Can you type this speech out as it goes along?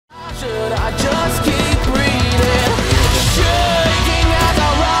just keep breathing. Shaking as I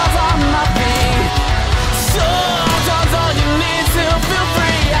rise on my feet. Sometimes all you need to feel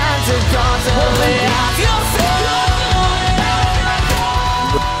free and to contemplate yourself.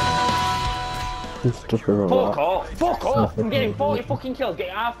 Fuck off! Fuck off! I'm getting 40 fucking kills. Get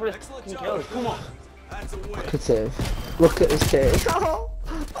out for his fucking kills. Come on. Look at him. Look at his tears. Oh.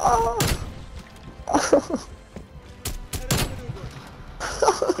 Oh.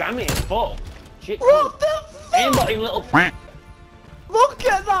 Damn it, it's full. Shit. What the fuck? Anybody little. Look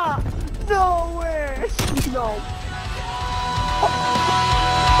at that! No way! No.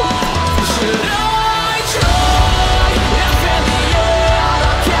 Should I try? If in the end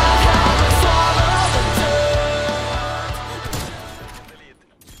I can't help but swallow the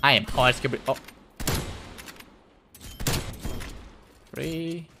dirt. I am hard to get. Oh.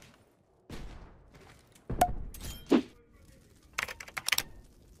 3.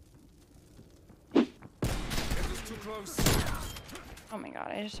 Oh my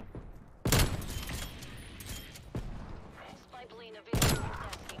god, I just...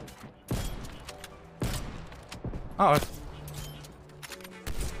 Oh.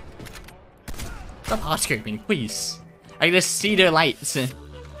 Stop hard scraping, please. I can just see their lights. Okay.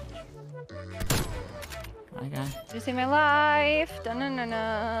 You saved my life.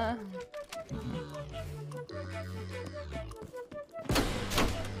 Da-na-na-na.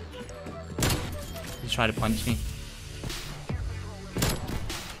 You try to punch me.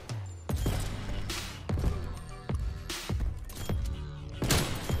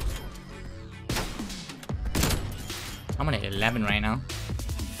 I'm on 11 right now.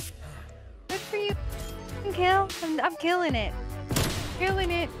 Good for you. Kill. I'm killing it. Killing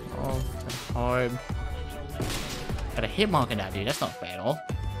it. Oh, that's hard. Got a hit mark in that, dude. That's not fair at all.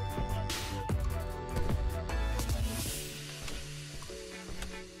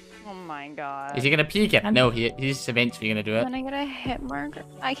 Oh my god. Is he gonna peek it? I know he's eventually gonna do it. When I get a hit marker,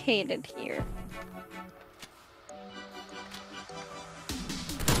 I hate it here.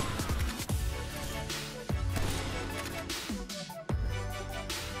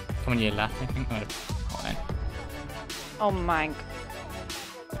 Come on, you left, I think. Oh, man. Oh my god.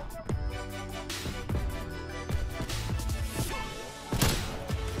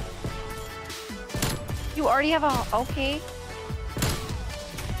 You already have a... Okay.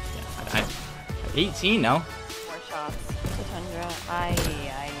 Yeah, I 18 now. 4 shots. Tundra. Ay.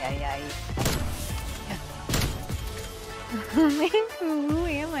 Who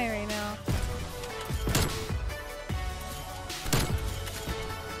am I right now?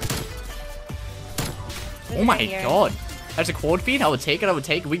 Oh my god. That's a quad feed? I would take it, I would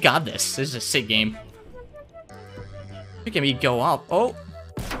take it. We got this. This is a sick game. Look at me go up. Oh.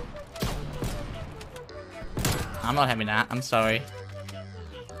 I'm not having that. I'm sorry.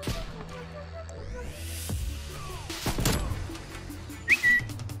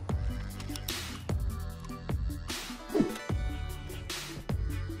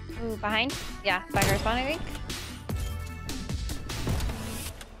 Ooh, behind? Yeah, by her spawn, I think.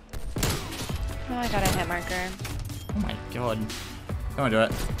 Oh, I got a hit marker. Oh my god. Come on, do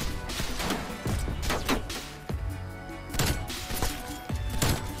it.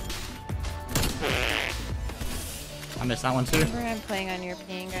 I missed that one too. I'm playing on your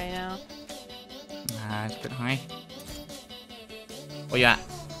ping right now. Nah, it's a bit high. Where you at?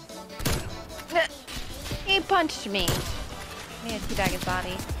 He punched me. I need to teabag his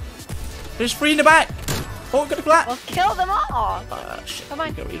body. There's 3 in the back! Oh, got a flat! Well, kill them all! Shit. Come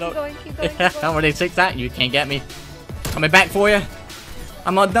on, keep Reload. going, keep going, keep I'm going. already 6 that. You can't get me. Coming back for you.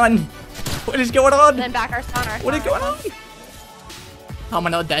 I'm not done. What is going on? And then back our spawn, What is going on? How am I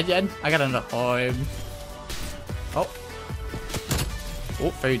not dead yet? I got another home. Oh.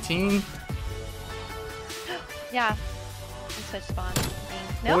 Oh, 13. Yeah. We switch spawn.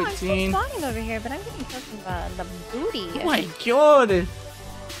 No, 14. I'm still spawning over here, but I'm getting something the booty. Oh my god.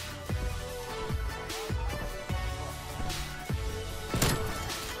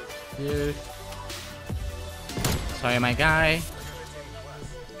 Dude. Sorry, my guy.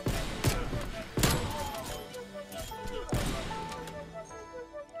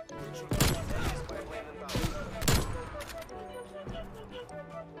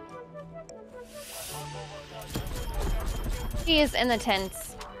 He is in the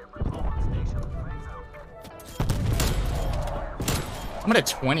tents. I'm at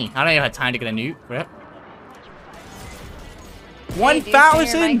 20. I don't even have time to get a nuke. Rip. Hey,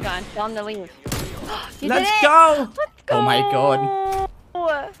 1,000! Tell him to leave. Let's go! Let's go! Oh my god.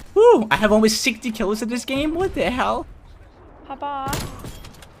 Woo! I have almost 60 kills in this game. What the hell? Hop off.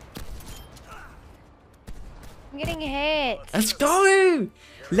 I'm getting hit. Let's go!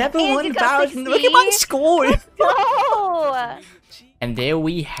 Level And you got 1000. Look at my 16. score. Oh! And there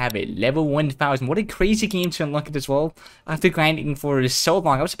we have it, level 1000. What a crazy game to unlock it as well. After grinding for so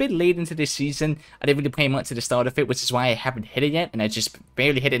long, I was a bit late into this season. I didn't really play much at the start of it, which is why I haven't hit it yet, and I just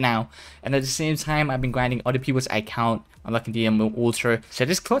barely hit it now. And at the same time, I've been grinding other people's account, unlocking the Ultra. So I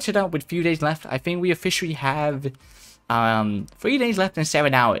just clutched it out with a few days left. I think we officially have 3 days left and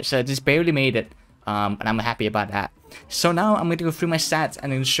 7 hours, so I just barely made it. And I'm happy about that. So now I'm going to go through my stats and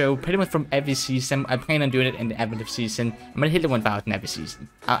then show pretty much from every season. I plan on doing it in the end of season. I'm going to hit the 1000 every season.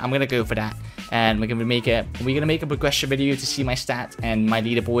 I'm going to go for that. And we're going to make a progression video to see my stats and my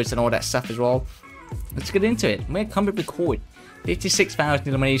leaderboards and all that stuff as well. Let's get into it. I'm going to come and record 56,000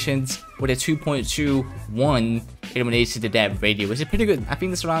 eliminations with a 2.21 elimination to death radio, which is pretty good. I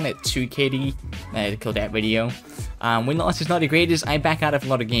think it's around at 2 KD to kill that radio. Win-loss is not the greatest. I back out of a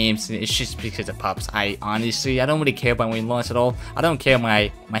lot of games, and it's just because of pups. I don't really care about win-loss at all. I don't care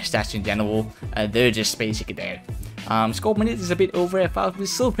my stats in general. They're just basically there. Score minutes is a bit over at 5, but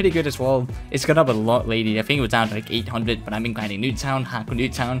it's still pretty good as well. It's gone up a lot lately. I think it was down to like 800, but I've been grinding Newtown, Hardcore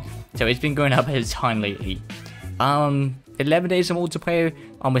Newtown, so it's been going up a ton lately. 11 days of multiplayer,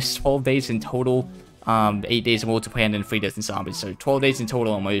 almost 12 days in total. 8 days of multiplayer and then 3 days in zombies, so 12 days in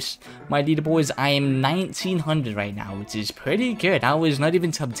total almost. My leaderboards, I am 1900 right now, which is pretty good. I was not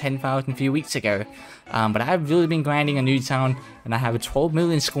even top 10,000 a few weeks ago, but I've really been grinding on Newtown, and I have a 12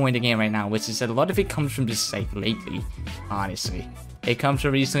 million score in the game right now, which is a lot of it comes from just like lately, honestly. It comes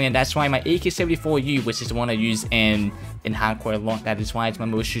from recently, and that's why my AK-74U, which is the one I use in hardcore a lot, that is why it's my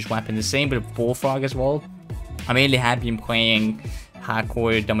most used weapon. The same with Bullfrog as well. I mainly have been playing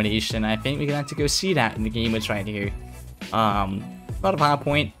hardcore domination. I think we're gonna have to go see that in the game. It's right here. A lot of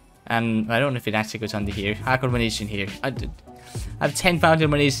hardpoint, and I don't know if it actually goes under here. Hardcore domination here. I have 10,000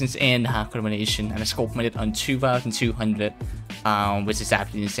 dominations in hardcore domination, and I scope minute on 2,200, which is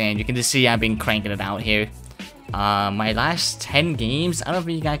absolutely insane. You can just see I've been cranking it out here. My last 10 games, I don't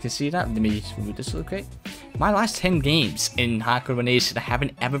know if you guys can see that. Let me move this real quick. My last 10 games in hardcore domination, I have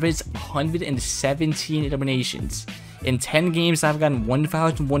an average 117 eliminations. In 10 games, I've gotten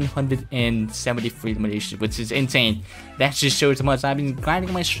 1,173 eliminations, which is insane. That just shows how much I've been grinding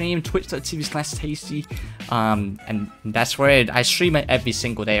on my stream, twitch.tv/tasty. And that's where I stream it every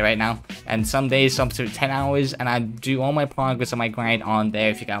single day right now. And some days, up to 10 hours, and I do all my progress on my grind on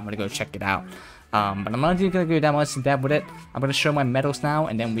there if you guys want to go check it out. But I'm not even going to go that much in depth with it. I'm going to show my medals now,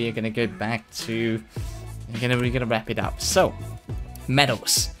 and then we are going to go back to... we're going to wrap it up. So,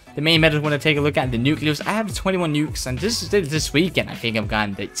 medals. The main medals we're going to take a look at the nucleus. I have 21 nukes, and this weekend I think I've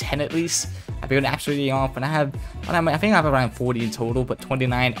gotten like 10 at least. I've been absolutely off, and I think I have around 40 in total, but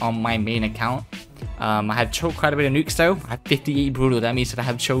 29 on my main account. I have choked quite a bit of nukes though. I have 58 brutal. That means that I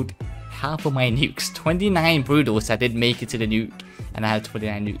have choked half of my nukes. 29 brutals that did make it to the nuke, and I have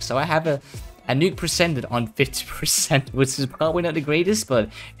 29 nukes. So I have a nuke percentage on 50%, which is probably not the greatest, but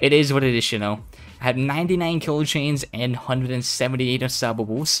it is what it is, you know. I had 99 kill chains and 178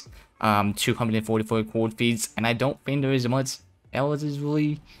 unstoppables, 244 quad feeds, and I don't think there is much else is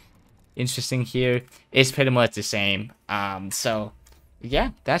really interesting here. It's pretty much the same. So yeah,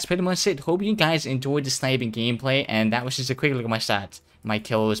 that's pretty much it. Hope you guys enjoyed the sniping gameplay, and that was just a quick look at my stats, my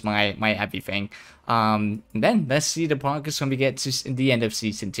kills, my everything. And then let's see the progress when we get to the end of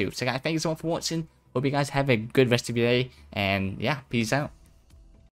season 2. So guys, thank you so much for watching. Hope you guys have a good rest of your day, and yeah, peace out.